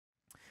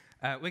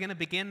We're going to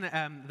begin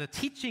the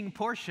teaching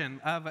portion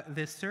of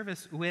this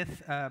service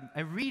with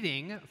a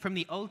reading from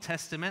the Old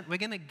Testament. We're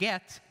going to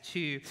get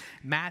to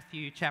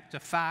Matthew chapter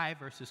 5,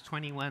 verses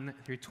 21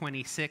 through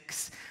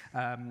 26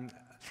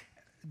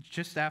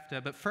 just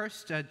after. But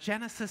first,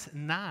 Genesis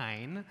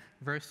 9,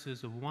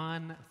 verses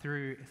 1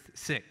 through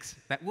 6.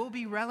 That will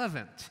be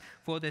relevant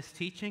for this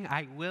teaching.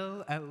 I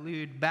will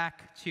allude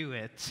back to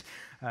it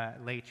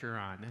later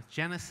on.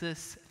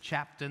 Genesis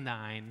chapter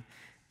 9,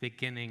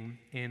 beginning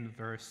in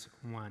verse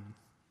 1.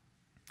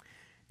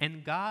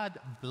 And God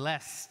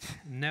blessed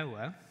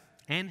Noah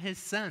and his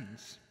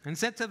sons and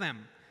said to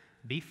them,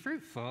 "Be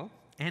fruitful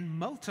and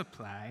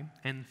multiply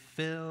and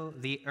fill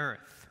the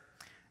earth.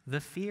 The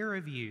fear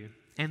of you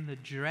and the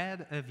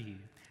dread of you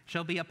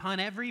shall be upon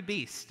every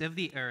beast of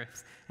the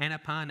earth and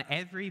upon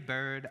every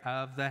bird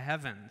of the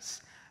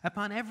heavens,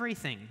 upon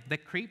everything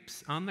that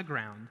creeps on the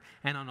ground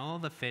and on all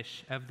the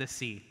fish of the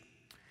sea.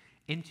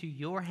 Into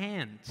your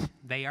hand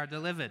they are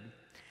delivered.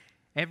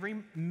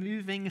 Every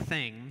moving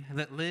thing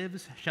that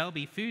lives shall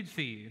be food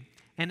for you.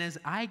 And as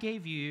I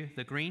gave you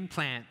the green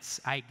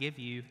plants, I give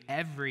you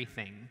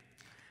everything.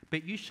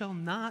 But you shall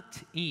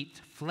not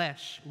eat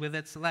flesh with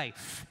its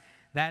life,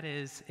 that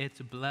is,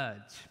 its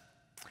blood.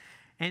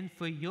 And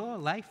for your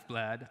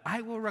lifeblood I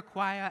will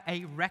require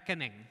a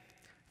reckoning.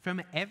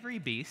 From every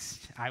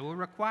beast I will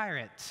require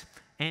it,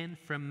 and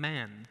from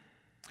man.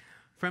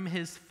 From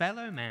his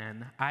fellow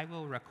man I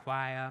will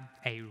require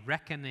a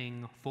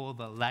reckoning for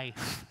the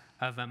life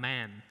of a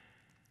man.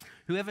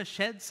 Whoever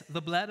sheds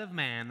the blood of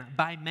man,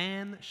 by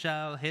man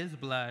shall his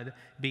blood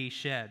be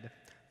shed.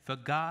 For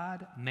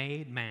God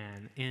made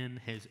man in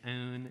his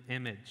own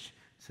image."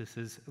 So this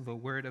is the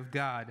word of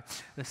God.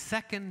 The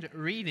second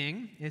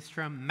reading is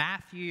from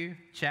Matthew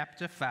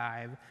chapter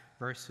 5,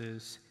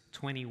 verses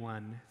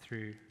 21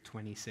 through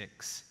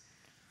 26.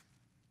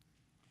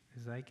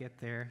 As I get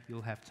there,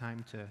 you'll have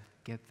time to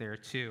get there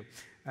too.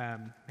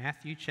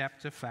 Matthew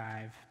chapter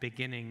 5,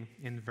 beginning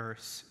in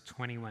verse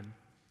 21.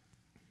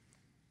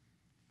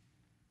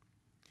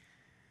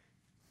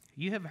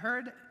 "You have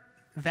heard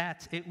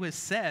that it was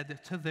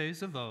said to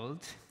those of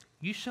old,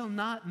 'You shall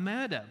not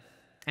murder,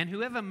 and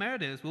whoever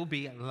murders will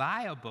be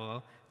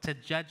liable to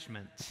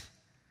judgment.'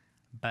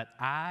 But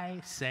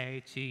I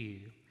say to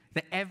you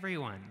that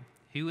everyone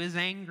who is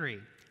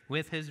angry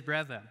with his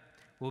brother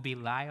will be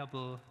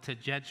liable to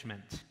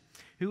judgment.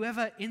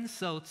 Whoever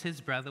insults his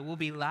brother will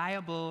be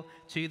liable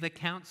to the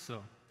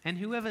council, and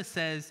whoever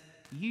says,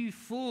 'You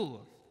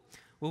fool,'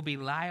 will be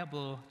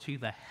liable to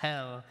the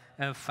hell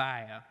of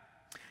fire.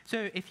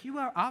 So if you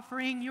are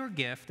offering your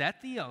gift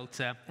at the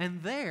altar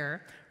and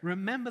there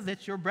remember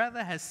that your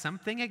brother has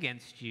something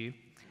against you,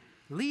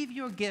 leave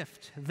your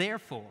gift,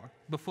 therefore,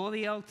 before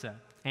the altar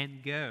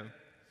and go.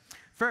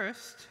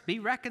 First, be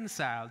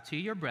reconciled to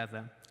your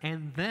brother,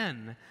 and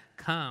then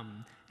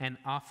come and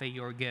offer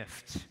your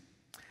gift.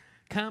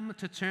 Come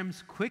to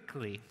terms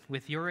quickly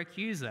with your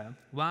accuser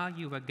while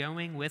you are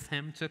going with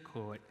him to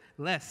court,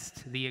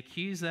 lest the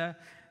accuser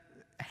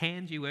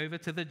hand you over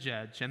to the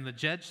judge, and the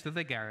judge to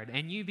the guard,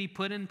 and you be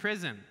put in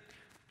prison.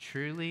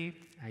 Truly,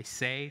 I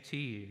say to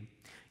you,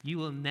 you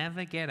will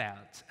never get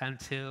out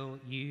until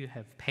you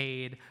have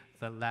paid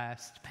the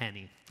last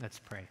penny." Let's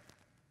pray.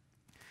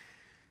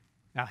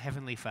 Our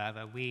Heavenly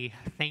Father, we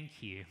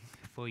thank you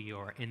for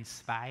your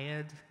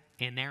inspired,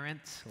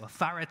 inerrant,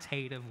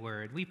 authoritative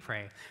word. We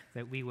pray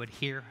that we would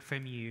hear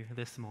from you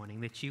this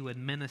morning, that you would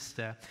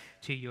minister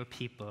to your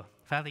people.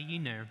 Father, you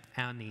know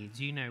our needs.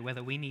 You know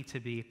whether we need to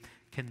be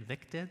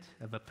convicted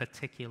of a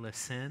particular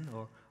sin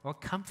or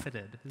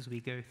comforted as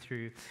we go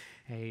through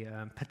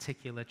a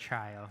particular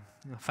trial.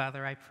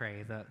 Father, I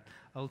pray that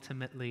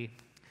ultimately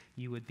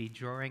you would be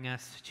drawing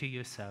us to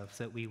yourself,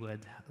 that we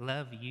would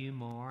love you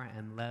more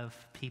and love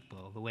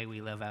people the way we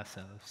love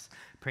ourselves.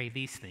 Pray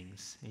these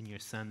things in your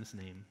Son's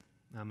name.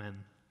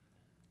 Amen.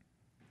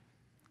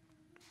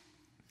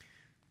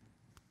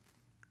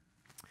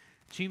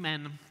 Two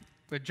men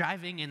were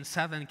driving in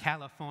Southern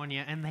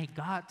California, and they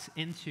got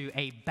into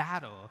a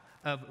battle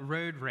of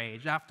road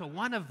rage after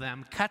one of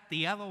them cut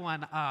the other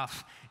one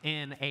off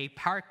in a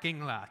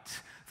parking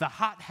lot. The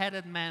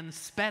hot-headed man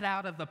sped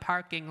out of the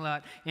parking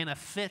lot in a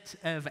fit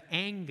of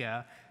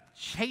anger,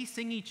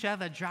 chasing each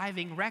other,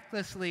 driving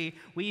recklessly,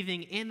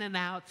 weaving in and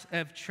out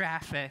of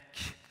traffic,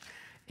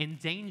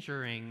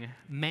 endangering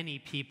many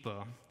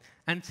people,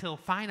 until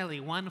finally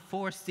one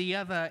forced the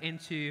other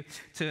into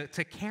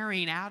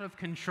carrying out of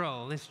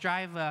control. This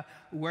driver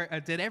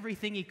did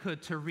everything he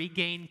could to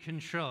regain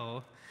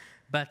control,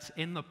 but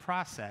in the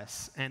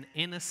process, an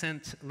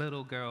innocent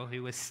little girl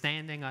who was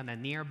standing on a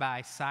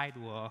nearby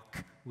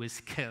sidewalk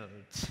was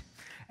killed.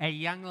 A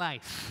young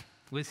life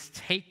was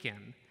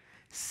taken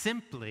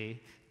simply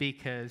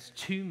because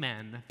two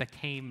men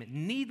became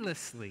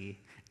needlessly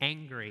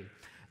angry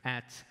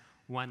at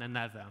one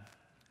another.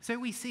 So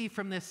we see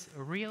from this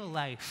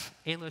real-life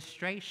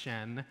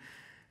illustration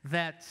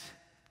that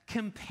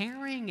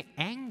comparing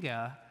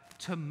anger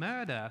to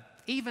murder,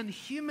 even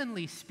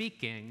humanly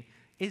speaking,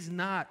 is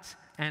not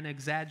an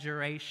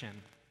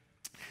exaggeration.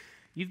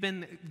 You've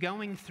been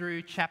going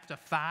through chapter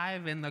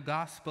 5 in the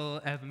Gospel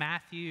of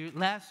Matthew.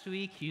 Last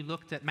week, you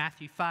looked at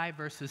Matthew 5,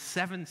 verses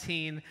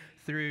 17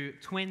 through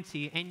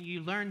 20, and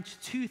you learned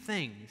two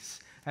things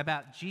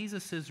about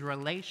Jesus'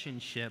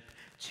 relationship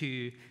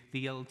to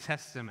the Old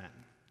Testament.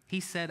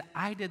 He said,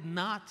 "I did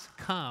not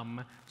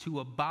come to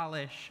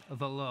abolish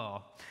the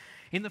law."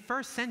 In the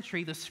first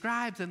century, the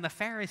scribes and the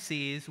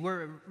Pharisees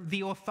were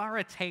the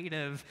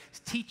authoritative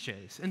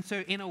teachers. And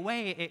so in a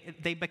way,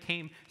 they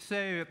became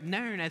so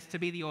known as to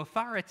be the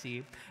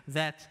authority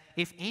that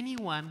if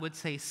anyone would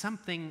say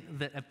something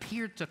that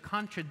appeared to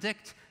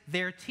contradict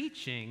their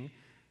teaching,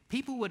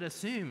 people would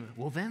assume,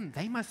 well, then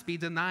they must be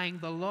denying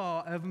the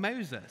law of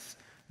Moses.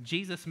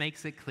 Jesus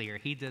makes it clear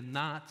he did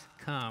not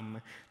come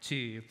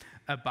to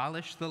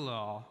abolish the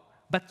law,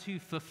 but to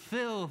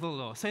fulfill the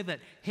law, so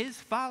that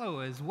his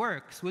followers'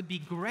 works would be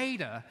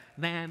greater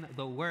than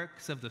the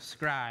works of the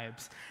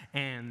scribes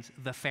and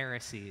the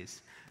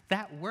Pharisees.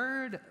 That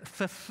word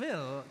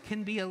fulfill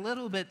can be a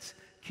little bit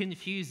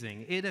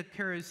confusing. It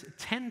occurs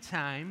 10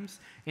 times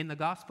in the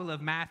Gospel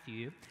of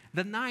Matthew.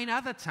 The 9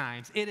 other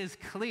times, it is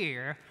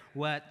clear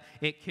what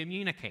it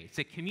communicates.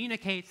 It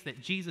communicates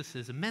that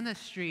Jesus'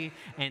 ministry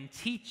and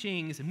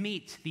teachings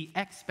meet the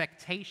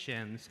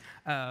expectations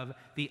of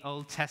the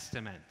Old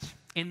Testament.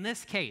 In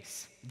this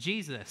case,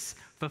 Jesus,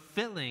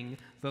 fulfilling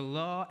the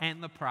law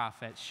and the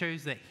prophets,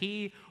 shows that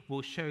he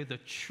will show the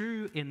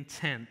true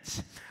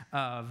intent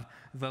of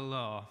the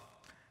law.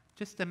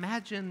 Just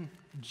imagine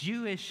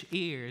Jewish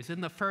ears in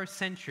the first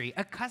century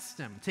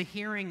accustomed to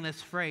hearing this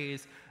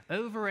phrase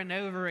over and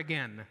over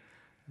again,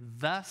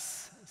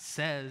 "Thus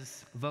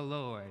says the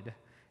Lord."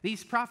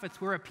 These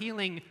prophets were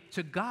appealing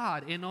to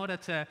God in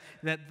order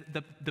that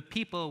the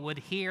people would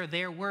hear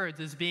their words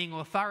as being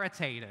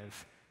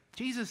authoritative.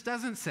 Jesus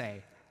doesn't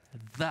say,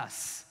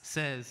 "Thus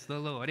says the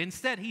Lord."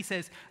 Instead, he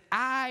says,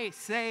 "I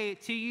say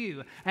to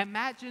you."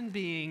 Imagine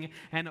being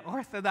an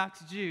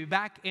Orthodox Jew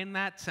back in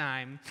that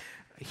time,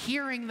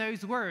 hearing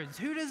those words.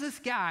 Who does this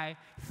guy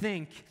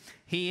think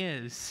he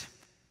is?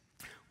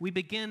 We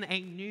begin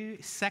a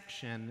new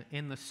section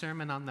in the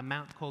Sermon on the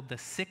Mount called the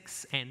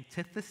Six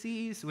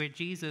Antitheses, where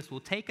Jesus will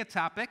take a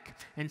topic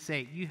and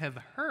say, "You have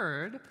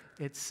heard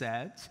it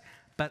said,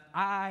 but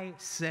I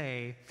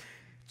say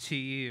to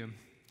you."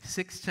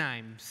 6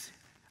 times.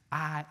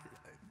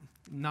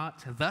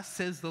 Not "thus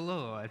says the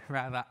Lord,"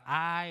 rather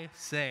 "I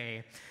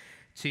say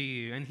to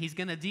you." And he's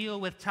going to deal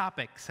with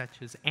topics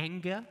such as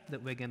anger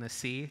that we're going to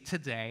see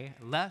today,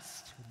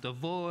 lust,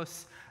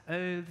 divorce,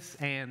 oaths,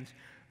 and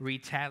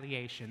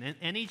retaliation.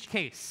 In each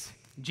case,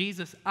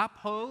 Jesus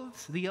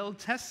upholds the Old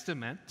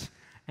Testament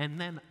and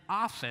then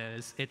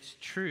offers its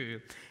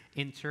true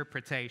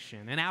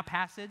interpretation. In our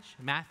passage,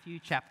 Matthew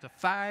chapter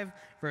 5,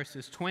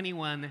 verses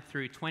 21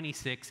 through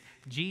 26,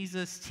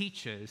 Jesus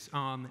teaches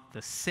on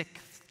the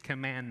 6th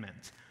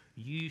commandment: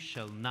 "You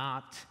shall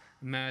not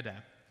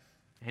murder."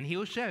 And he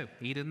will show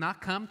he did not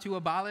come to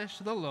abolish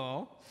the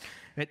law.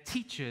 It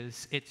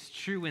teaches its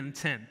true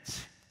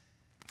intent.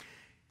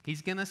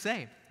 He's going to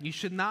say, you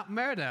should not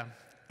murder.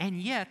 And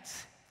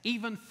yet,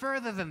 even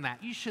further than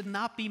that, you should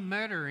not be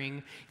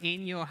murdering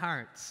in your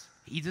hearts.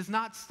 He does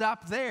not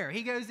stop there.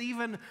 He goes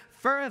even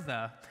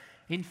further.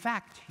 In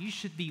fact, you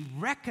should be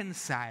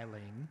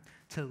reconciling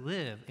to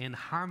live in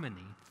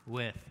harmony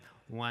with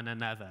one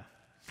another.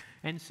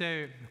 And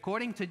so,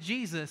 according to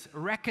Jesus,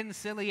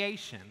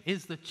 reconciliation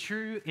is the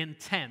true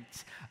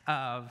intent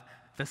of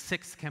the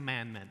 6th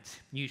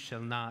commandment: "You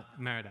shall not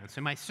murder."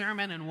 So my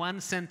sermon, in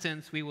one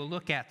sentence, we will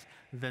look at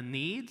the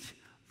need,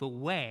 the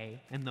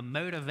way, and the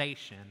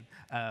motivation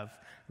of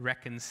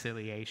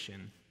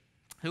reconciliation.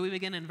 So we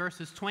begin in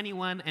verses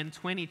 21 and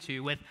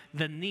 22 with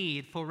the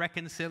need for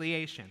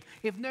reconciliation.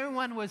 If no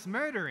one was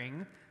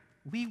murdering,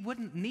 we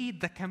wouldn't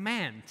need the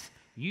command,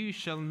 "You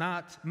shall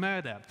not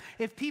murder."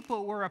 If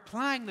people were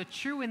applying the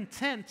true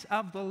intent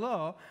of the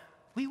law,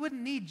 we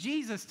wouldn't need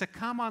Jesus to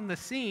come on the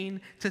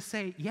scene to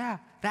say, yeah,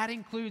 that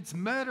includes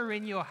murder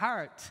in your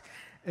heart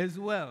as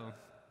well.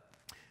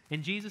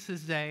 In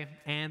Jesus' day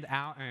and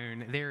our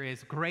own, there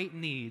is great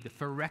need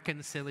for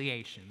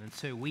reconciliation. And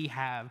so we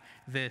have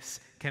this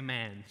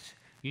command: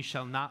 "You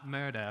shall not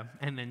murder,"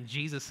 and then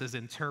Jesus'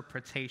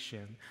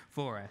 interpretation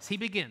for us. He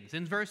begins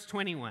in verse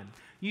 21.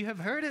 "You have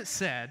heard it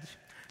said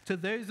to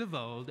those of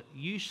old,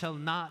 'You shall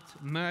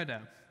not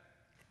murder.'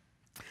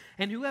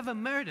 And whoever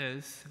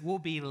murders will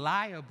be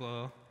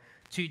liable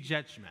to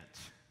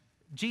judgment."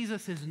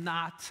 Jesus is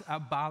not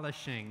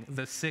abolishing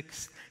the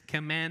 6th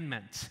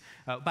commandment.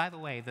 By the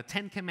way, the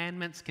 10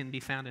 commandments can be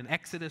found in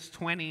Exodus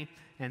 20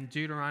 and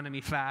Deuteronomy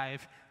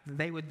 5.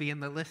 They would be in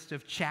the list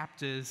of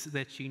chapters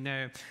that you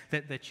know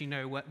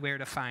where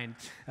to find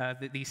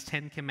these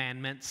 10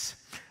 commandments.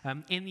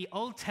 In the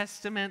Old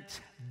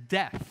Testament,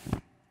 death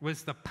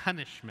was the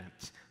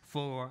punishment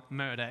for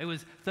murder. It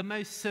was the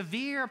most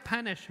severe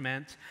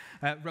punishment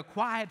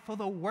required for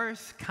the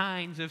worst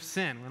kinds of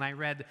sin. When I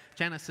read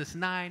Genesis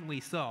 9, we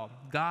saw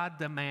God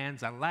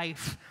demands a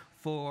life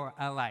for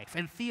a life.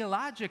 And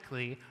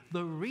theologically,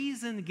 the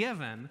reason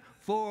given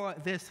for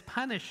this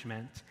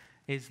punishment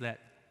is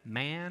that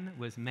man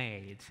was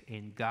made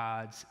in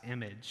God's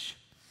image.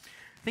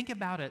 Think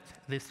about it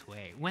this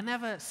way.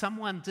 Whenever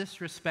someone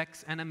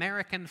disrespects an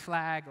American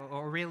flag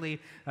or really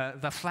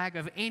the flag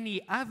of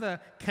any other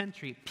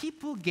country,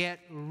 people get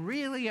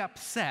really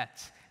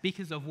upset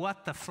because of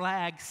what the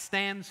flag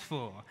stands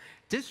for.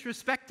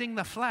 Disrespecting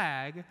the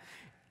flag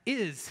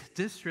is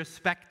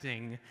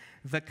disrespecting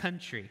the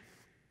country.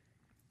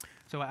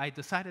 So I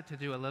decided to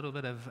do a little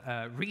bit of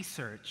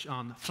research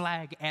on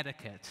flag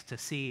etiquette to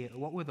see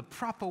what were the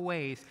proper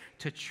ways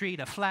to treat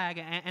a flag,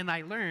 and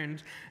I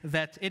learned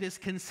that it is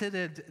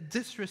considered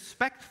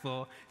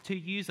disrespectful to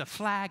use a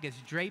flag as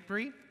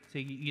drapery. So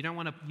you don't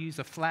want to use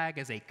a flag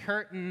as a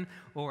curtain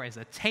or as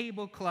a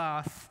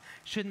tablecloth.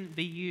 Shouldn't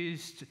be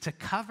used to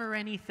cover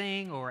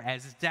anything or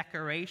as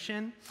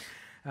decoration.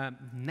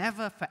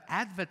 Never for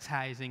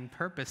advertising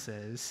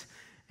purposes.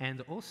 And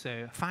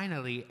also,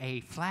 finally,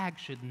 a flag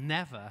should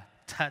never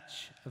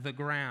touch the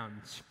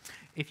ground.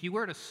 If you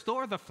were to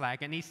store the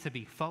flag, it needs to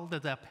be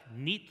folded up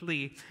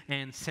neatly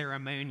and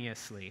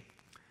ceremoniously.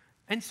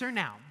 And so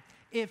now,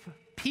 if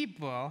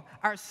people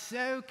are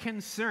so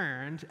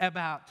concerned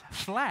about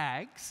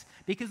flags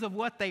because of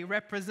what they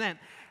represent,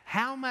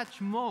 how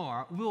much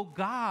more will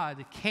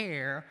God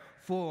care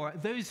for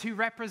those who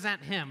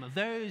represent Him,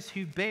 those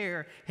who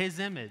bear His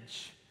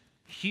image,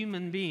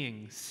 human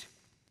beings?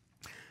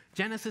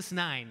 Genesis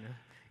 9,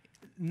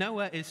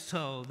 Noah is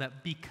told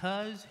that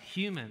because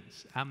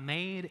humans are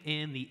made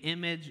in the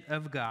image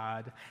of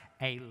God,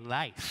 a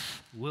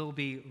life will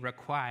be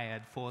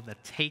required for the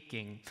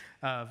taking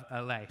of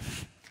a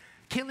life.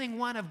 Killing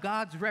one of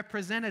God's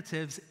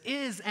representatives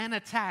is an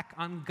attack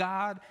on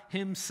God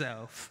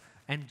Himself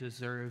and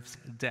deserves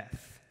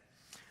death.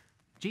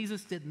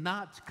 Jesus did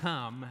not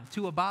come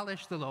to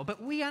abolish the law,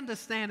 but we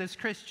understand as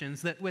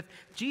Christians that with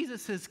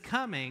Jesus'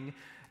 coming,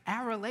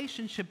 our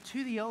relationship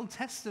to the Old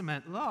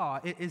Testament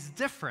law is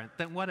different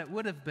than what it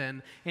would have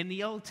been in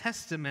the Old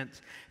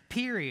Testament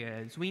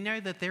periods. We know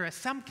that there are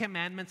some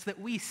commandments that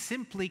we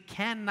simply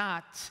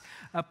cannot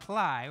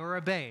apply or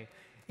obey.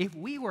 If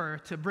we were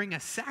to bring a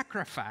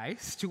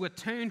sacrifice to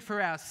atone for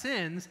our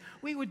sins,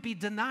 we would be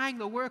denying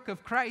the work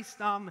of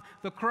Christ on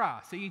the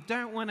cross. So you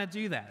don't want to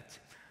do that.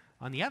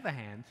 On the other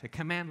hand, a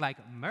command like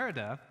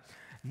murder,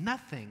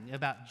 nothing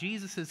about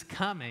Jesus'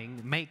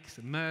 coming makes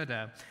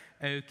murder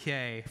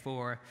okay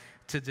for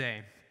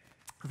today.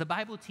 The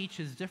Bible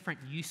teaches different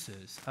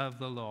uses of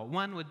the law.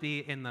 One would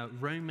be in the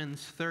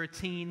Romans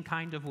 13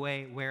 kind of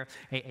way, where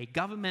a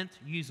government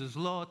uses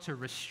law to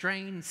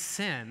restrain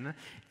sin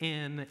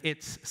in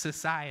its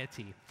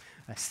society.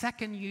 A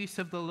second use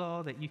of the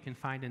law that you can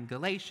find in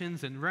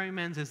Galatians and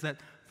Romans is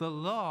that the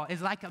law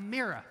is like a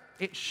mirror.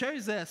 It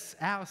shows us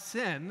our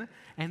sin,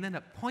 and then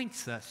it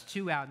points us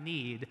to our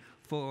need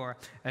for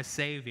a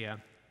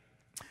Savior.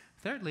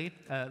 Thirdly,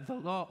 the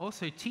law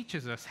also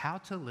teaches us how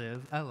to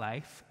live a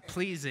life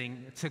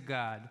pleasing to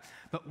God.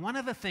 But one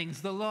of the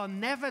things the law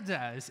never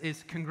does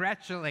is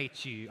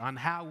congratulate you on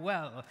how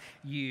well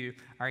you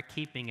are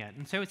keeping it.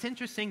 And so it's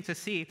interesting to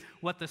see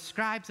what the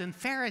scribes and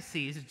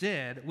Pharisees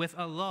did with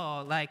a law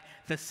like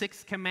the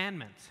Sixth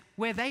Commandment,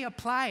 where they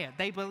apply it,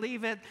 they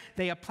believe it,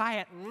 they apply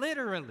it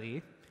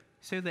literally,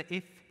 so that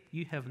if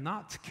you have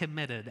not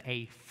committed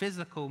a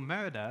physical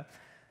murder,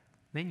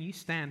 then you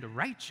stand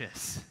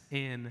righteous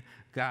in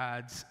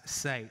God's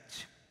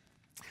sight.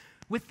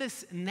 With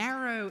this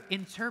narrow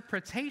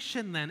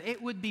interpretation, then,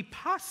 it would be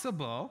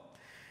possible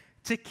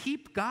to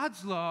keep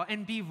God's law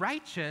and be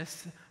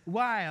righteous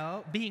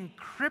while being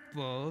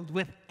crippled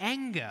with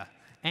anger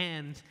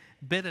and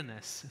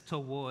bitterness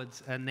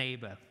towards a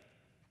neighbor.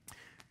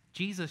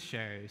 Jesus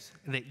shows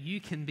that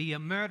you can be a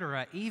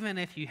murderer even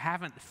if you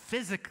haven't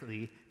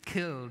physically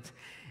killed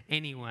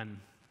anyone.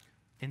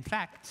 In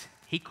fact,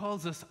 He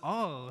calls us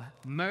all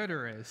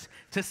murderers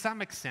to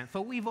some extent,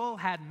 for we've all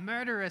had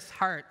murderous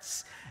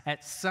hearts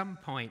at some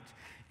point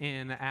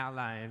in our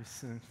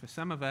lives, and for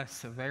some of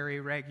us, very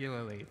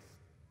regularly.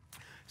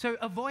 So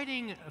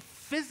avoiding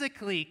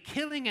physically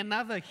killing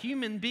another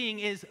human being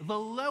is the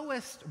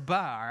lowest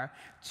bar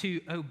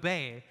to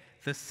obey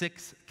the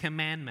Sixth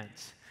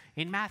Commandment.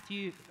 In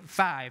Matthew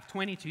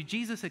 5:22,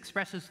 Jesus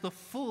expresses the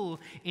full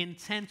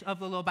intent of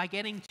the law by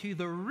getting to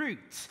the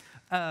root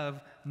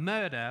of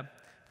murder,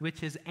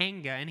 which is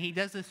anger. And He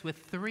does this with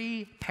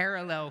three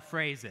parallel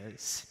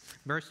phrases.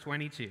 Verse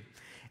 22,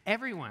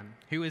 everyone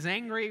who is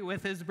angry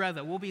with his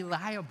brother will be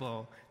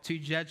liable to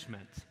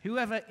judgment.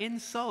 Whoever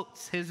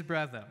insults his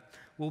brother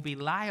will be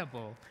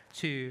liable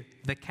to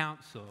the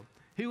council.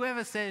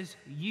 Whoever says,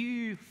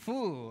 you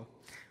fool,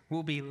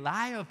 will be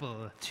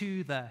liable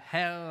to the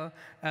hell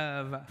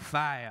of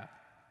fire.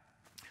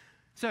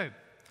 So,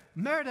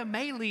 murder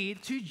may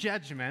lead to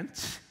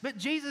judgment, but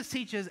Jesus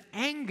teaches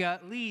anger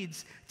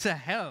leads to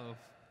hell.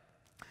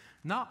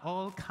 Not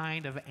all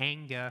kind of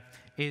anger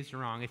is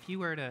wrong. If you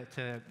were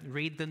to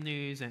read the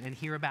news and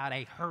hear about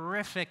a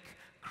horrific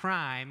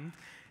crime,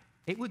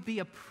 it would be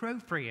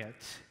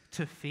appropriate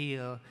to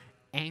feel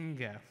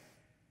anger.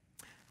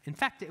 In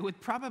fact, it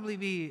would probably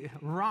be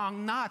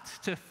wrong not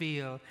to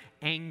feel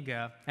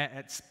anger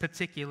at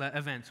particular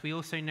events. We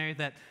also know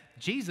that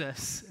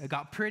Jesus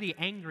got pretty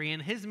angry in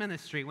his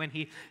ministry when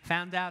he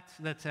found out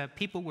that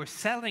people were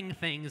selling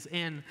things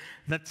in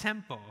the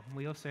temple.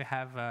 We also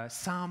have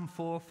Psalm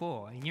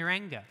 4:4, in your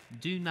anger,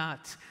 do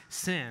not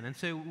sin. And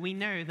so we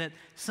know that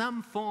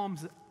some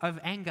forms of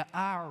anger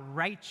are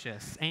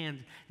righteous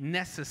and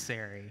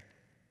necessary.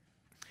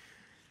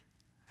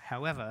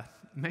 However,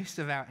 most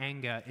of our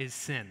anger is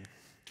sin.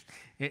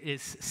 It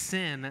is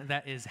sin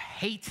that is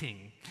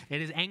hating.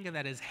 It is anger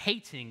that is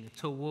hating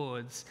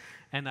towards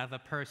another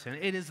person.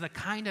 It is the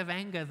kind of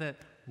anger that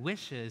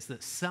wishes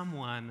that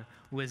someone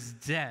was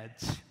dead.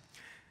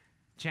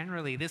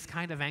 Generally, this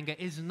kind of anger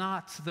is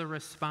not the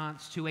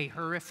response to a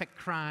horrific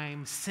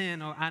crime,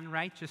 sin, or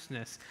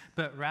unrighteousness,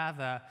 but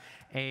rather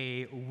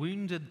a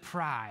wounded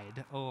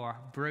pride or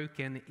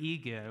broken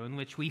ego in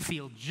which we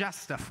feel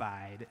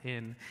justified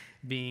in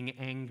being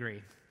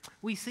angry.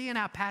 We see in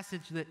our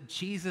passage that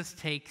Jesus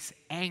takes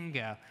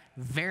anger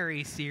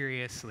very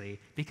seriously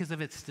because of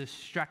its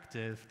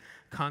destructive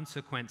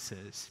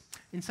consequences.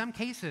 In some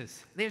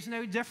cases, there's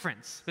no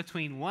difference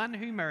between one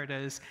who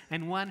murders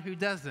and one who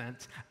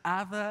doesn't,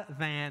 other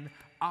than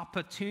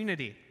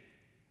opportunity.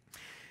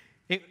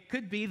 It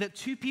could be that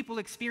two people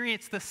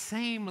experience the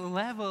same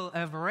level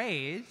of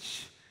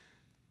rage,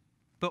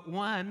 but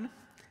one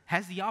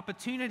has the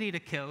opportunity to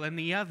kill and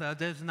the other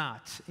does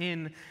not.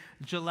 In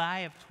July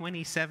of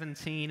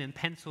 2017 in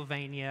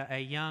Pennsylvania, a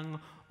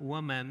young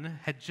woman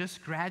had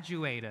just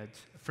graduated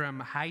from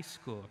high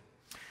school.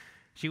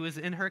 She was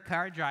in her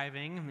car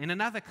driving. In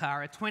another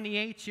car, a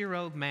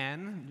 28-year-old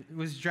man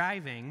was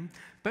driving.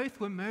 Both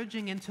were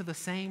merging into the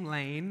same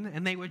lane,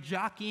 and they were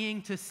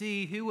jockeying to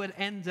see who would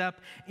end up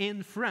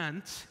in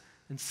front.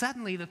 And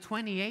suddenly, the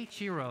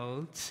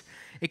 28-year-old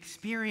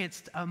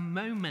experienced a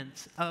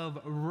moment of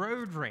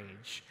road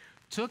rage,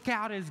 took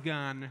out his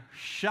gun,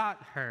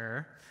 shot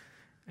her,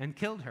 and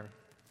killed her.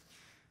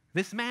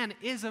 This man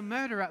is a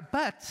murderer,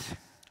 but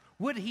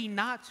would he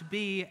not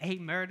be a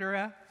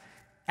murderer,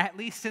 at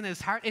least in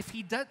his heart, if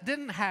he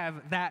didn't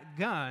have that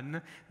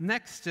gun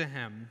next to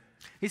him?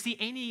 Is he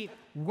any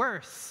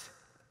worse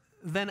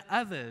than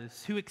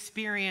others who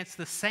experience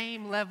the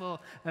same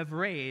level of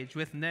rage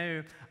with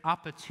no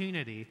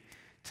opportunity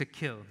to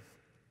kill?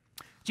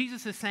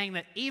 Jesus is saying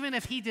that even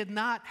if he did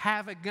not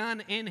have a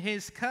gun in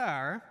his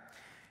car,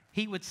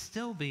 he would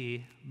still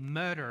be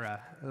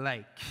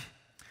murderer-like.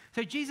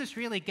 So Jesus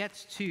really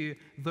gets to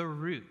the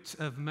root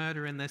of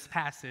murder in this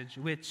passage,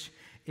 which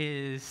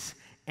is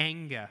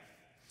anger.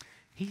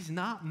 He's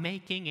not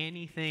making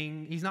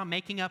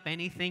up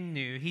anything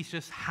new. He's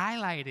just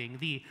highlighting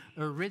the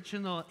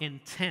original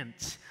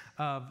intent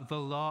of the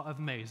law of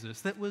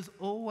Moses that was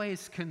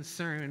always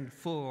concerned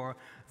for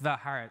the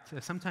heart.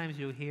 Sometimes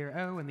you'll hear,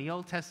 in the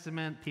Old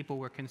Testament, people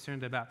were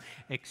concerned about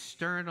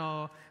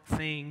external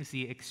things,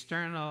 the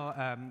external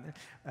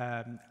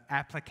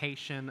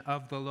application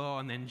of the law,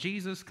 and then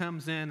Jesus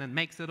comes in and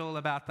makes it all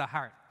about the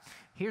heart.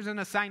 Here's an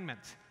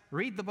assignment.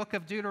 Read the book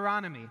of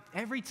Deuteronomy.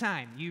 Every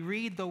time you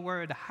read the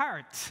word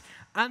heart,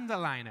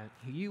 underline it.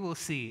 You will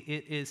see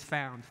it is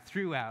found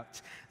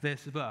throughout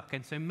this book.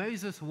 And so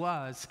Moses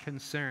was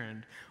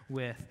concerned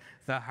with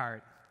the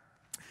heart.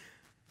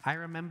 I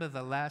remember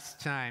the last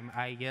time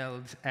I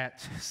yelled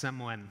at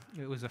someone.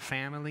 It was a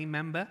family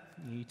member.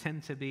 You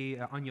tend to be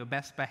on your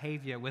best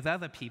behavior with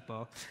other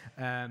people,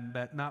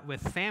 but not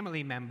with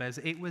family members.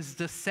 It was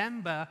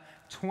December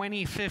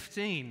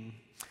 2015.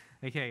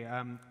 Okay,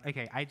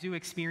 I do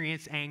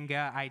experience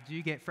anger, I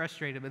do get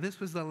frustrated, but this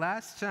was the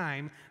last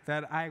time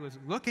that I was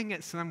looking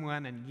at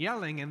someone and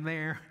yelling in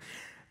their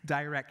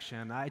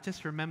direction. I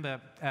just remember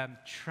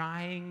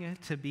trying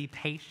to be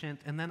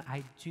patient, and then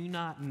I do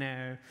not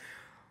know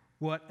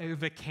what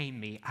overcame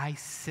me. I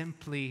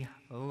simply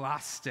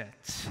lost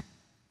it.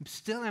 I'm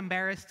still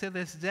embarrassed to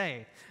this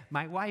day.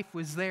 My wife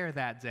was there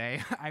that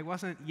day. I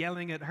wasn't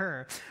yelling at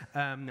her,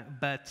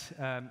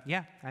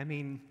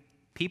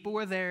 people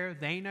were there.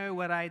 They know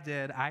what I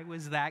did. I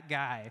was that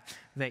guy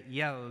that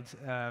yelled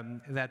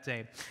that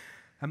day.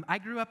 I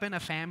grew up in a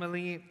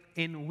family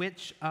in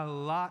which a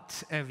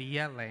lot of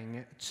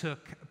yelling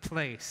took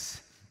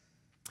place.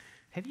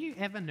 Have you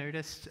ever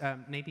noticed,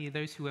 maybe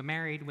those who are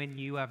married, when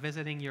you are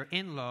visiting your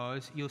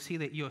in-laws, you'll see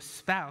that your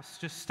spouse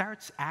just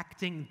starts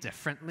acting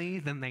differently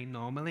than they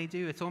normally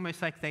do? It's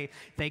almost like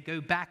they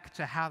go back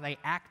to how they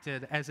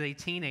acted as a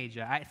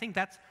teenager. I think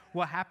that's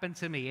what happened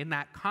to me in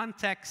that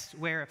context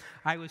where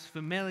I was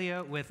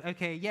familiar with,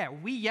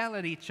 we yell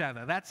at each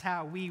other. That's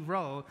how we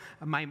roll.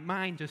 My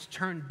mind just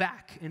turned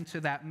back into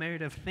that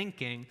mode of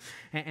thinking.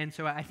 And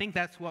so I think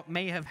that's what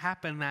may have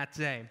happened that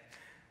day.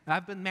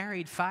 I've been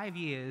married 5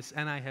 years,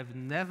 and I have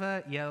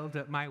never yelled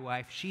at my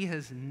wife. She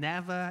has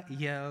never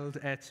yelled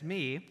at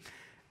me,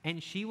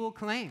 and she will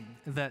claim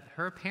that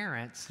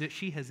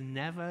she has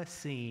never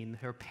seen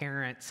her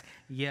parents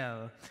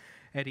yell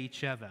at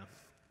each other.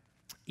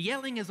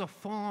 Yelling is a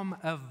form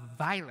of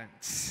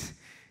violence.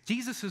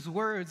 Jesus'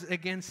 words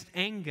against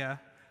anger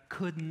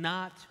could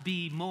not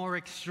be more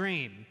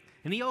extreme.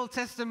 In the Old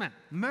Testament,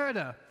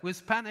 murder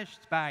was punished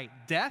by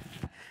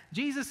death.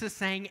 Jesus is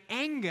saying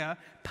anger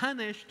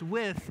punished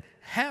with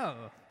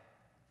hell.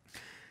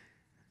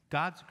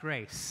 God's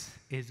grace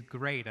is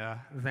greater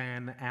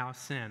than our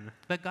sin.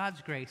 But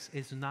God's grace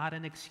is not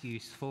an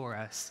excuse for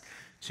us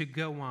to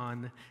go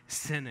on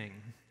sinning.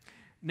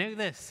 Know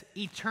this,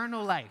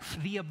 eternal life,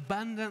 the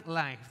abundant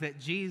life that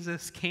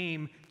Jesus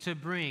came to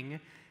bring,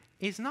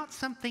 is not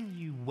something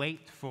you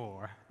wait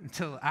for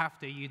until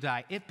after you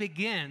die. It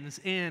begins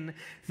in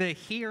the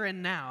here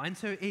and now. And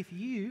so if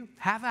you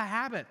have a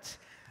habit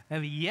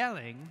of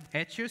yelling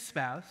at your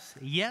spouse,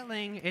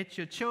 yelling at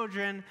your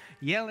children,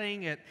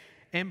 yelling at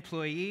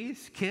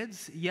employees,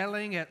 kids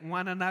yelling at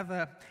one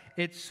another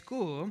at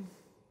school,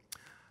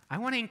 I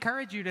want to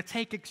encourage you to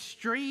take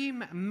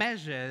extreme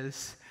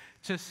measures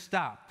to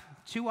stop.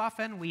 Too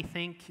often we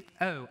think,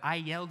 oh, I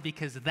yelled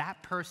because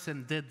that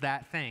person did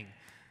that thing.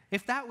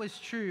 If that was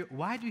true,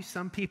 why do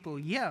some people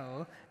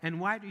yell and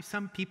why do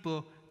some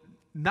people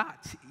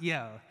not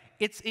yell?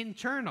 It's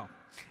internal.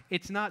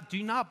 It's not,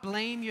 do not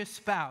blame your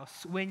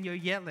spouse when you're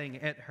yelling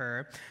at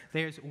her.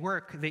 There's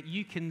work that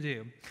you can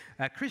do.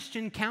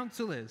 Christian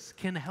counselors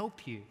can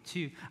help you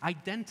to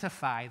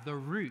identify the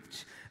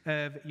root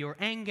of your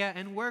anger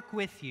and work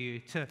with you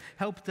to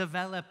help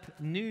develop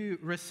new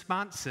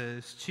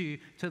responses to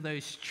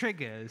those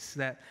triggers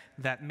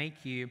that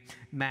make you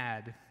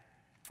mad.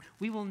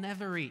 We will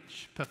never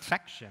reach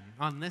perfection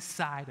on this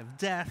side of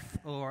death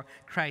or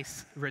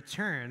Christ's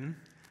return.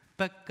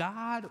 But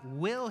God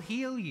will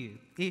heal you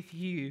if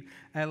you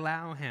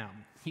allow him.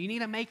 You need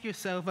to make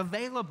yourself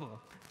available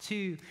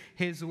to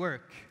his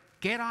work.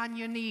 Get on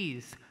your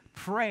knees,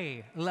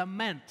 pray,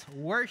 lament,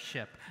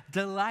 worship,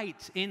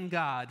 delight in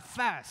God,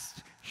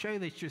 fast. Show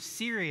that you're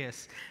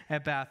serious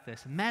about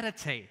this.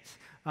 Meditate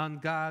on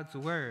God's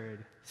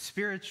word,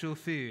 spiritual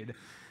food.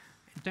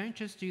 Don't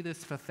just do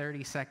this for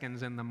 30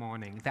 seconds in the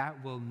morning.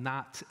 That will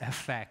not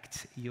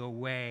affect your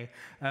way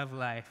of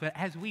life. But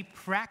as we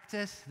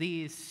practice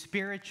these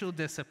spiritual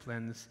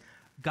disciplines,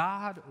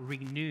 God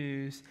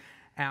renews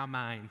our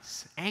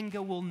minds.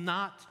 Anger will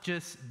not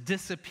just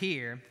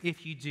disappear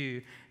if you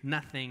do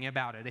nothing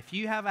about it. If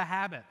you have a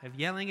habit of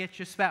yelling at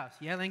your spouse,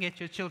 yelling at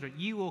your children,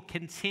 you will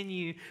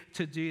continue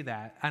to do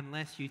that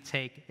unless you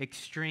take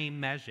extreme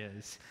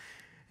measures.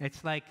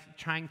 It's like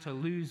trying to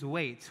lose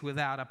weight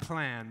without a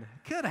plan.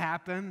 Could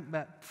happen,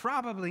 but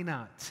probably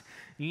not.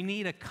 You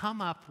need to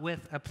come up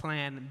with a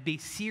plan. Be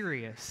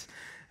serious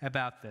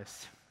about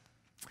this.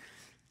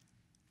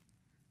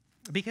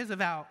 Because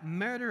of our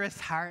murderous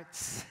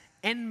hearts,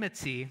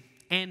 enmity,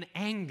 and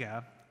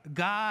anger,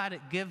 God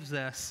gives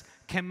us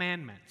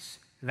commandments.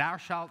 Thou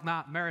shalt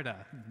not murder.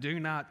 Do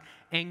not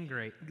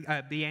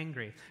be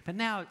angry. But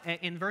now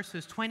in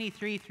verses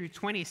 23 through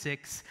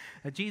 26,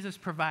 Jesus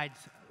provides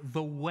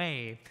the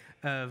way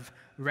of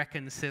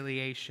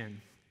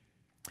reconciliation.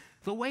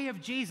 The way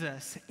of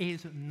Jesus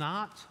is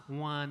not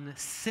one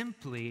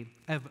simply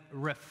of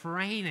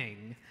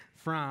refraining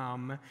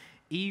from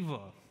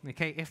evil.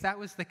 Okay, if that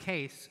was the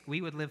case, we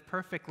would live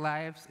perfect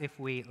lives if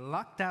we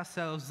locked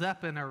ourselves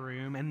up in a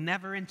room and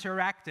never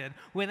interacted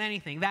with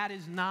anything. That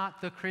is not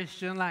the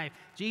Christian life.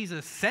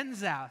 Jesus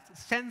sends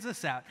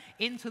us out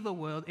into the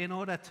world in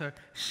order to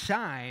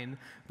shine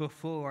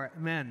before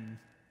men.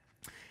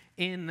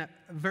 In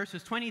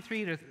verses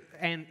 23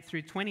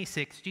 through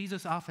 26,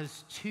 Jesus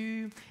offers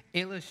two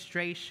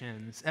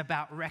illustrations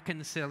about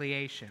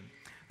reconciliation.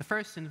 The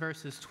first in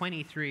verses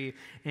 23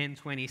 and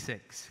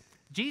 26.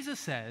 Jesus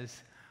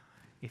says,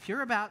 if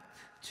you're about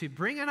to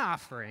bring an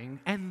offering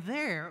and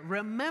there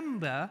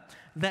remember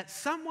that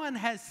someone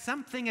has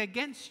something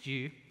against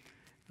you,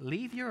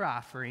 leave your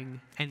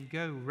offering and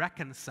go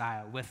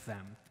reconcile with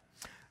them.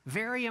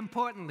 Very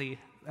importantly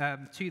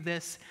to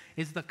this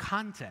is the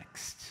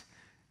context.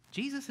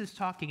 Jesus is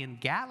talking in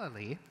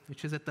Galilee,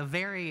 which is at the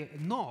very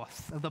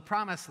north of the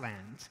Promised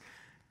Land.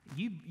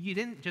 You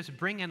didn't just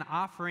bring an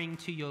offering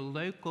to your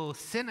local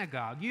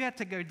synagogue. You had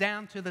to go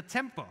down to the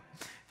temple.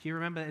 If you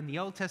remember in the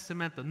Old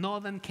Testament, the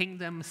northern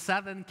kingdom,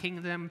 southern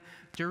kingdom,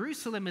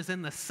 Jerusalem is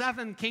in the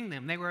southern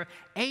kingdom. There were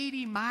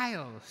 80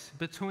 miles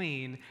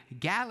between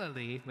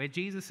Galilee, where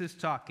Jesus is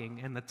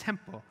talking, and the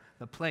temple,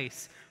 the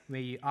place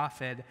where you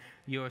offered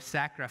your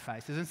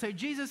sacrifices. And so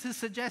Jesus is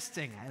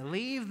suggesting,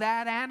 leave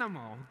that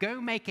animal, go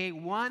make a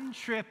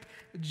one-trip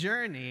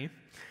journey,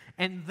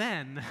 and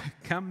then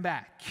come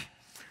back.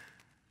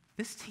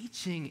 This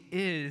teaching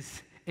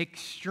is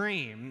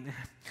extreme.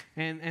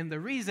 And the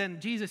reason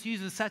Jesus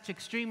uses such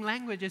extreme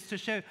language is to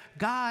show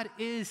God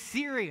is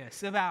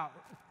serious about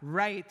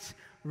right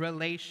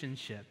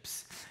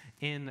relationships.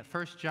 In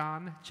 1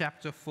 John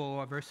chapter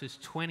 4, verses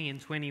 20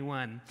 and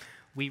 21,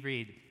 we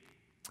read,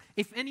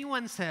 if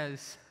anyone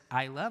says,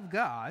 I love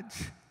God,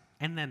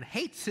 and then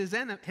hates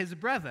his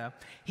brother,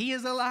 he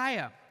is a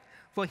liar.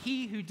 For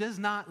he who does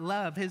not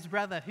love his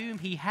brother whom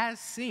he has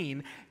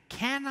seen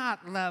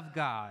cannot love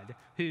God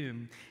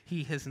whom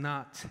he has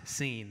not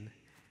seen.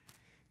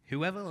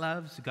 Whoever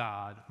loves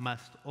God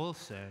must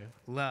also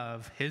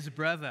love his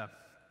brother.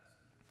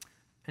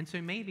 And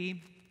so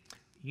maybe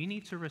you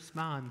need to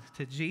respond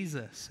to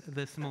Jesus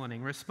this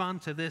morning.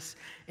 Respond to this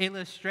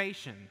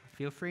illustration.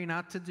 Feel free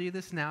not to do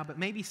this now, but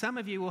maybe some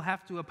of you will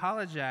have to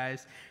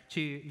apologize to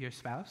your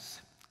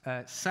spouse,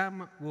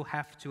 Some will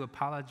have to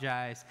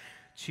apologize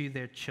to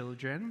their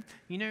children.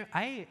 You know,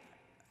 I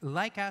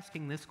like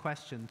asking this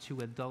question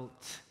to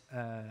adult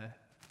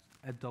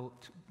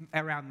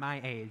around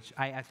my age.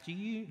 I ask, do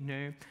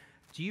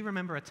you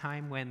remember a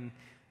time when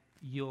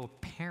your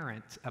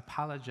parent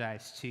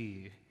apologized to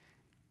you?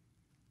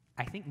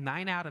 I think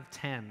 9 out of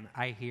 10,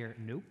 I hear,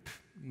 nope,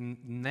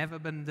 never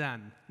been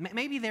done.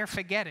 Maybe they're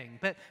forgetting,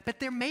 but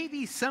there may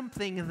be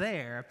something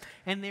there,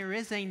 and there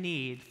is a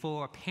need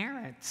for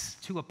parents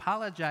to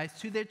apologize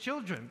to their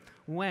children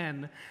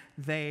when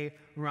they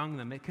wrong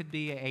them. It could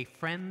be a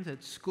friend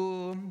at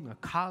school, a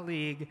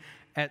colleague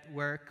at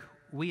work.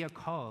 We are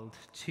called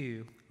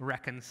to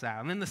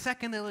reconcile. And in the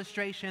second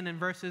illustration, in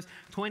verses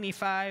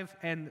 25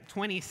 and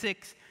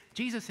 26,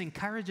 Jesus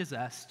encourages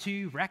us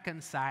to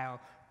reconcile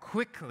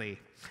quickly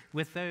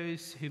with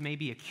those who may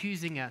be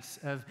accusing us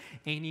of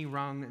any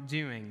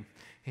wrongdoing.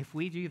 If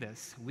we do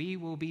this, we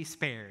will be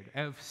spared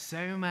of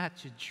so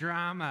much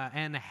drama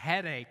and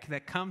headache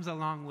that comes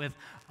along with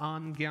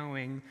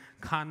ongoing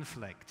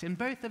conflict. In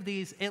both of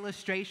these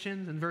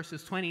illustrations, in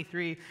verses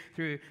 23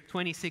 through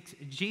 26,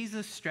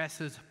 Jesus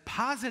stresses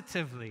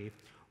positively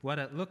what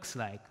it looks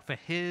like for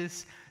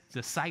his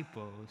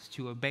disciples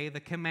to obey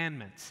the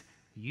commandments.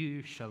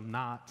 You shall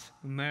not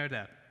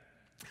murder.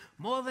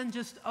 More than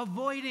just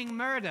avoiding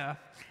murder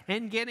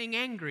and getting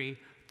angry,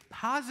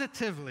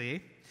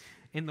 positively,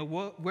 in the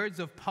words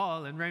of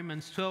Paul in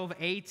Romans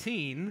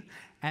 12:18,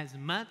 as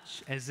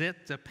much as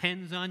it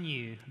depends on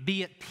you,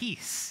 be at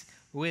peace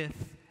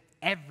with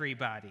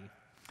everybody.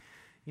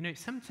 You know,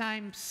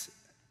 sometimes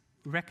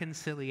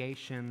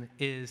reconciliation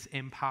is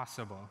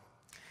impossible.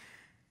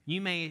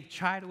 You may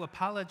try to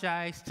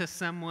apologize to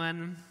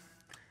someone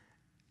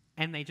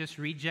and they just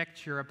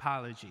reject your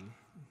apology.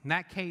 In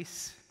that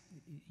case,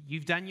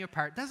 you've done your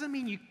part. Doesn't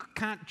mean you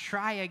can't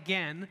try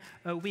again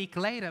a week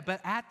later, but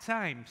at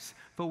times,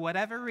 for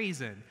whatever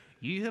reason,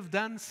 you have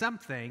done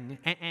something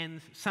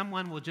and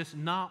someone will just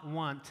not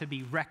want to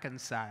be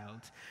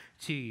reconciled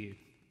to you.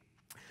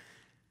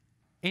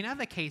 In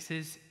other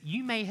cases,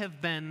 you may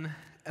have been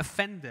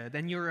offended,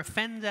 and your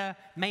offender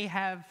may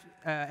have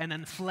an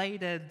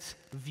inflated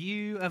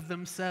view of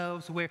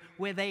themselves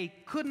where they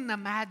couldn't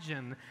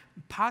imagine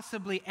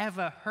possibly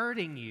ever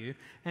hurting you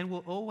and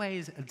will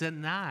always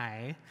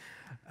deny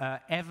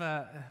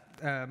ever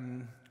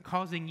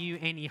causing you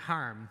any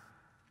harm.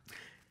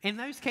 In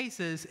those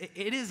cases,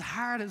 it is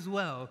hard as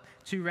well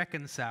to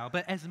reconcile,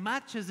 but as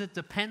much as it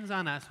depends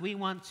on us, we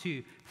want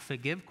to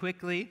forgive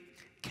quickly,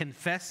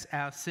 confess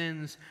our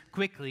sins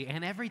quickly,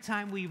 and every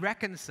time we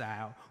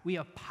reconcile, we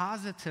are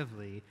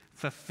positively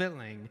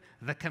fulfilling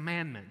the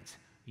commandment,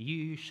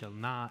 you shall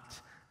not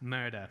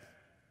murder.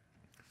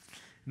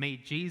 May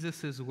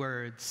Jesus'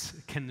 words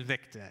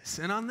convict us.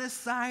 And on this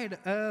side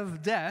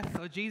of death,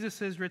 or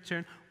Jesus'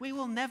 return, we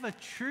will never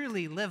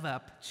truly live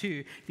up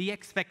to the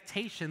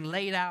expectation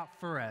laid out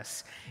for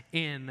us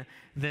in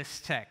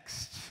this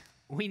text.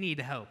 We need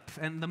help.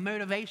 And the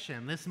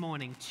motivation this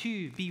morning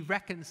to be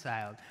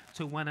reconciled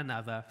to one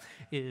another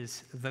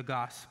is the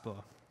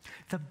gospel.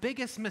 The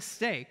biggest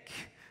mistake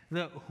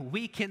that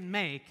we can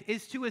make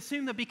is to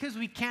assume that because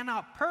we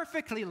cannot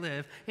perfectly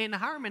live in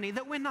harmony,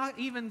 that we're not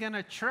even going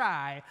to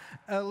try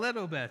a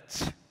little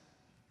bit.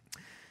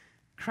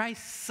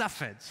 Christ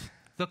suffered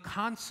the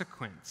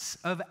consequence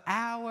of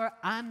our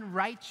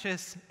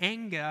unrighteous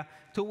anger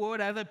toward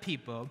other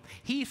people.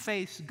 He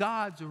faced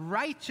God's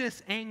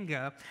righteous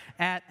anger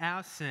at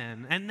our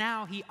sin, and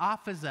now he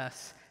offers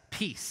us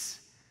peace.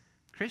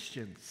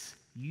 Christians,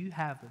 you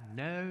have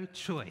no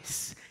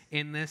choice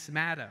in this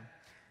matter.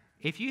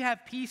 If you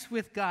have peace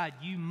with God,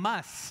 you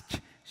must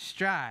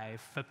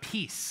strive for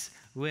peace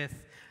with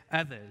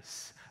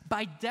others.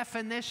 By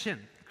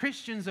definition,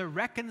 Christians are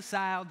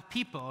reconciled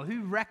people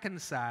who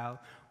reconcile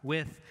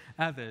with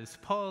others.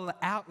 Paul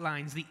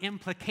outlines the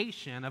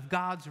implication of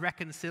God's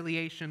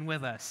reconciliation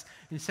with us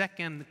in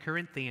 2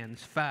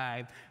 Corinthians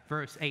 5,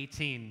 verse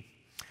 18.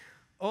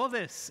 All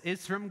this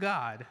is from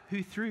God,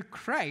 who through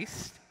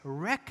Christ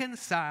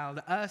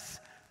reconciled us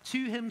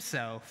to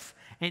himself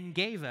and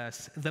gave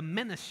us the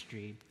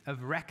ministry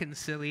of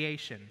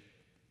reconciliation.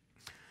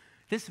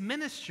 This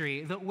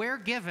ministry that we're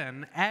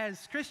given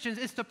as Christians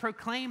is to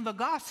proclaim the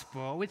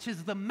gospel, which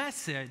is the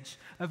message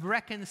of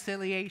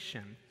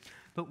reconciliation.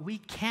 But we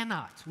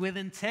cannot, with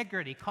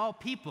integrity, call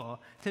people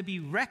to be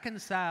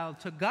reconciled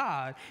to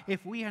God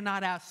if we are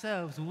not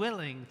ourselves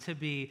willing to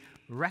be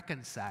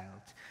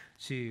reconciled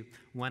to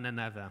one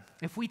another.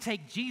 If we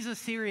take Jesus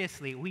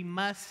seriously, we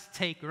must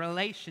take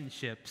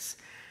relationships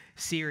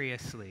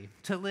seriously.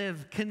 To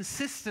live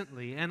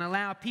consistently and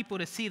allow people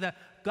to see the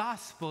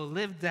gospel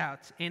lived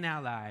out in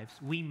our lives,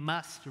 we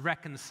must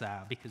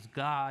reconcile because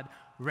God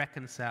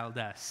reconciled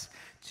us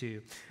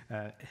to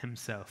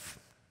himself.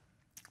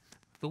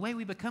 The way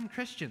we become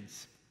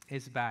Christians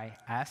is by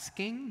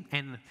asking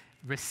and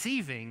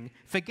receiving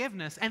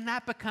forgiveness, and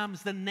that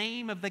becomes the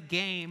name of the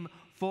game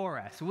for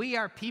us. We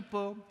are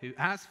people who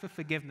ask for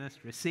forgiveness,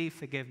 receive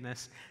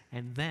forgiveness,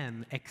 and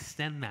then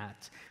extend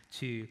that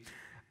to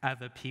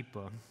other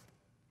people.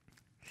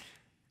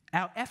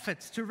 our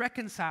efforts to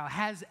reconcile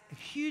has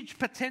huge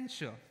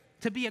potential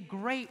to be a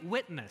great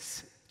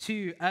witness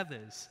to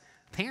others.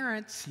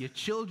 Parents, your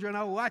children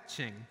are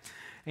watching.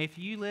 If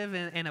you live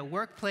in a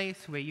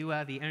workplace where you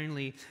are the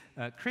only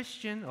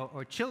Christian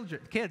or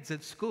kids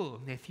at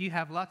school, if you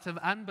have lots of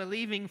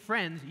unbelieving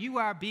friends, you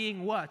are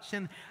being watched.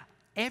 And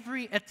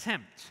every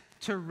attempt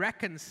to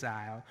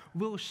reconcile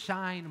will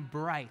shine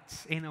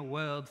bright in a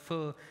world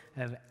full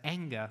of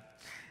anger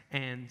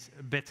and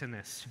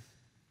bitterness.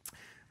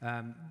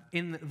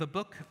 In the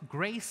book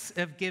Grace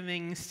of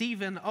Giving,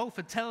 Stephen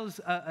Olford tells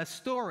a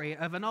story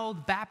of an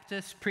old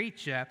Baptist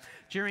preacher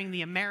during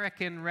the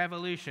American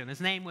Revolution.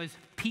 His name was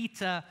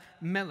Peter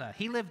Miller.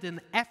 He lived in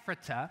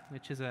Ephrata,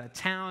 which is a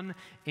town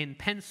in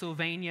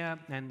Pennsylvania,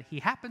 and he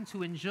happened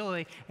to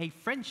enjoy a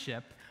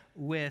friendship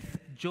with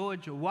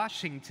George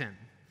Washington.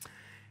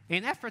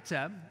 In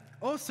Ephrata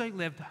also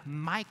lived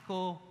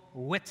Michael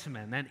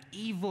Whitman, an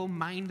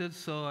evil-minded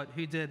sort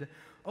who did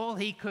all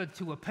he could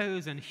to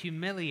oppose and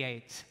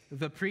humiliate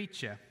the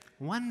preacher.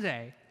 One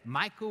day,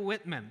 Michael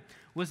Whitman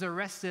was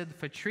arrested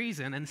for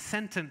treason and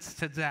sentenced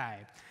to die.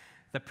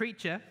 The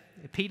preacher,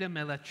 Peter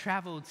Miller,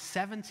 traveled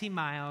 70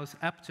 miles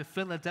up to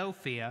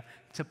Philadelphia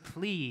to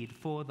plead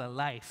for the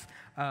life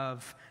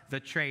of the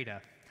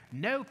traitor.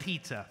 "No,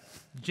 Peter,"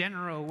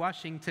 General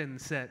Washington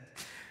said,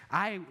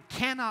 "I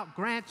cannot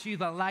grant you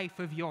the life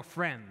of your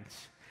friend."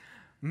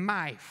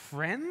 "My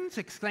friend?"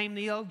 exclaimed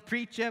the old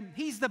preacher.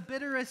 "He's the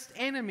bitterest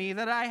enemy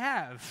that I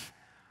have."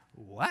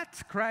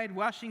 "What?" cried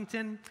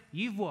Washington.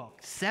 "You've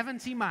walked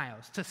 70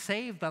 miles to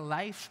save the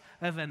life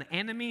of an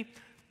enemy?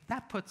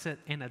 That puts it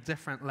in a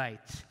different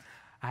light.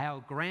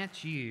 I'll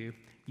grant you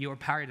your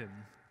pardon."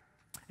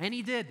 And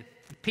he did.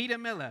 Peter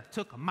Miller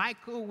took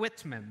Michael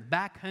Whitman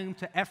back home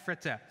to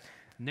Ephrata,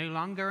 no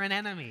longer an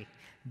enemy,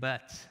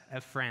 but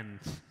a friend.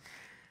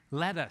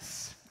 Let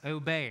us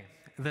obey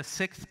the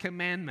sixth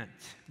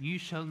commandment, "You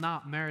shall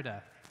not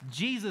murder,"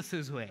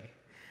 Jesus' way,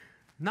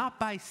 not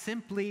by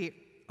simply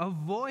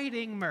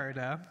avoiding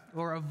murder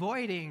or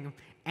avoiding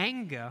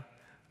anger,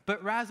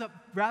 but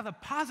rather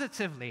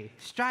positively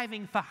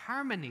striving for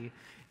harmony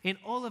in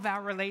all of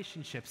our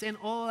relationships, in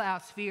all our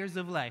spheres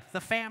of life,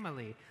 the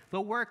family,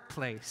 the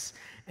workplace,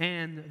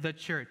 and the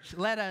church.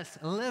 Let us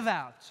live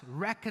out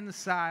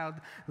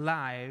reconciled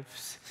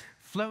lives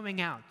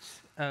flowing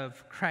out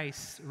of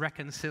Christ's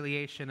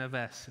reconciliation of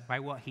us by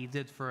what he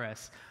did for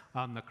us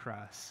on the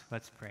cross.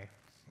 Let's pray.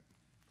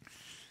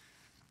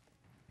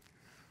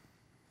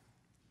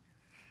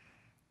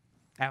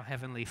 Our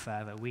Heavenly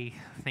Father, we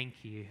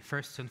thank you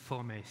first and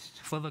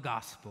foremost for the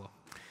gospel.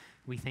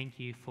 We thank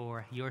you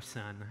for your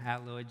Son, our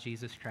Lord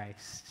Jesus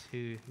Christ,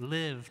 who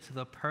lived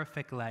the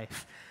perfect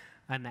life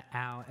on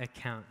our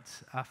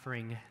account,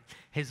 offering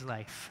his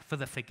life for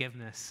the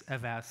forgiveness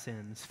of our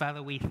sins.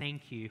 Father, we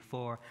thank you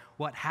for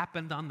what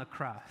happened on the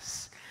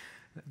cross,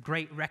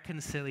 great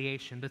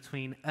reconciliation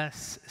between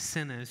us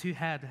sinners who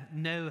had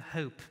no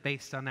hope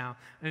based on our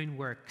own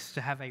works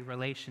to have a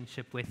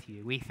relationship with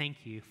you. We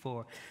thank you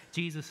for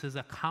Jesus'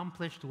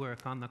 accomplished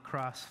work on the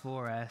cross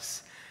for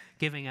us,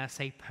 giving us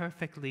a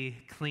perfectly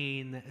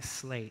clean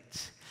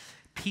slate,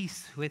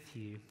 peace with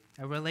you,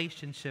 a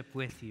relationship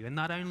with you. And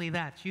not only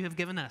that, you have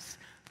given us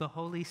the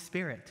Holy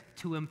Spirit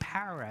to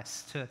empower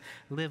us to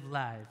live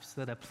lives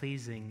that are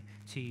pleasing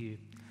to you.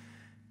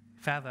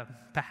 Father,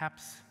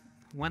 perhaps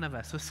one of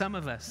us or some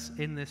of us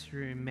in this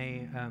room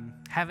may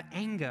have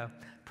anger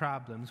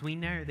problems. We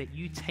know that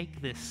you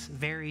take this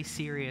very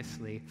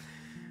seriously.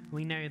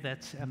 We know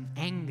that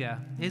anger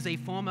is a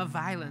form of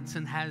violence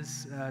and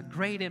has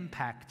great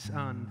impact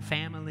on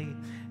family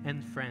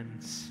and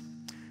friends.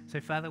 So,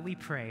 Father, we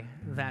pray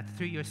that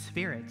through your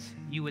Spirit,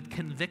 you would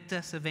convict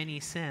us of any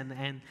sin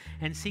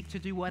and seek to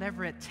do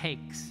whatever it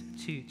takes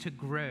to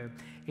grow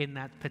in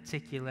that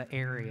particular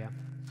area.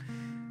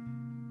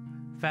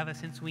 Father,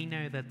 since we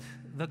know that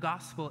the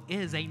gospel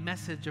is a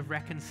message of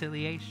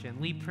reconciliation,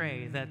 we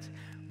pray that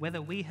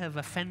whether we have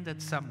offended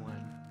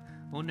someone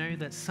or know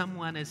that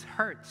someone is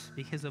hurt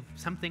because of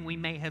something we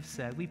may have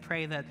said, we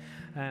pray that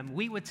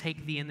we would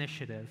take the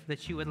initiative,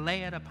 that you would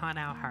lay it upon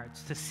our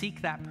hearts to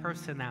seek that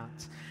person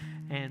out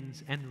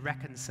and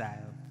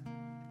reconcile.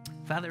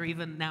 Father,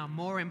 even now,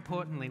 more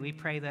importantly, we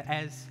pray that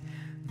as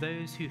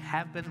those who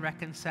have been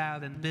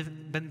reconciled and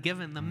been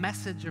given the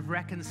message of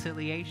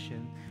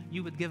reconciliation,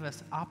 you would give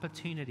us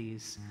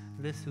opportunities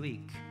this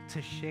week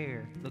to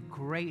share the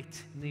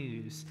great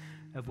news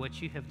of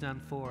what you have done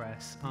for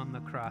us on the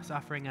cross,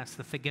 offering us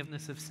the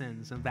forgiveness of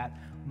sins, and that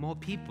more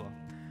people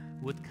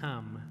would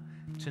come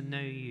to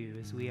know you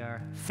as we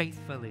are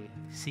faithfully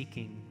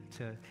seeking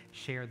to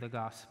share the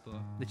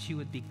gospel, that you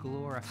would be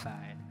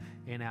glorified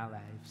in our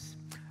lives.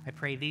 I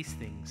pray these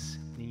things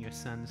in your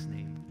Son's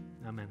name.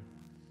 Amen.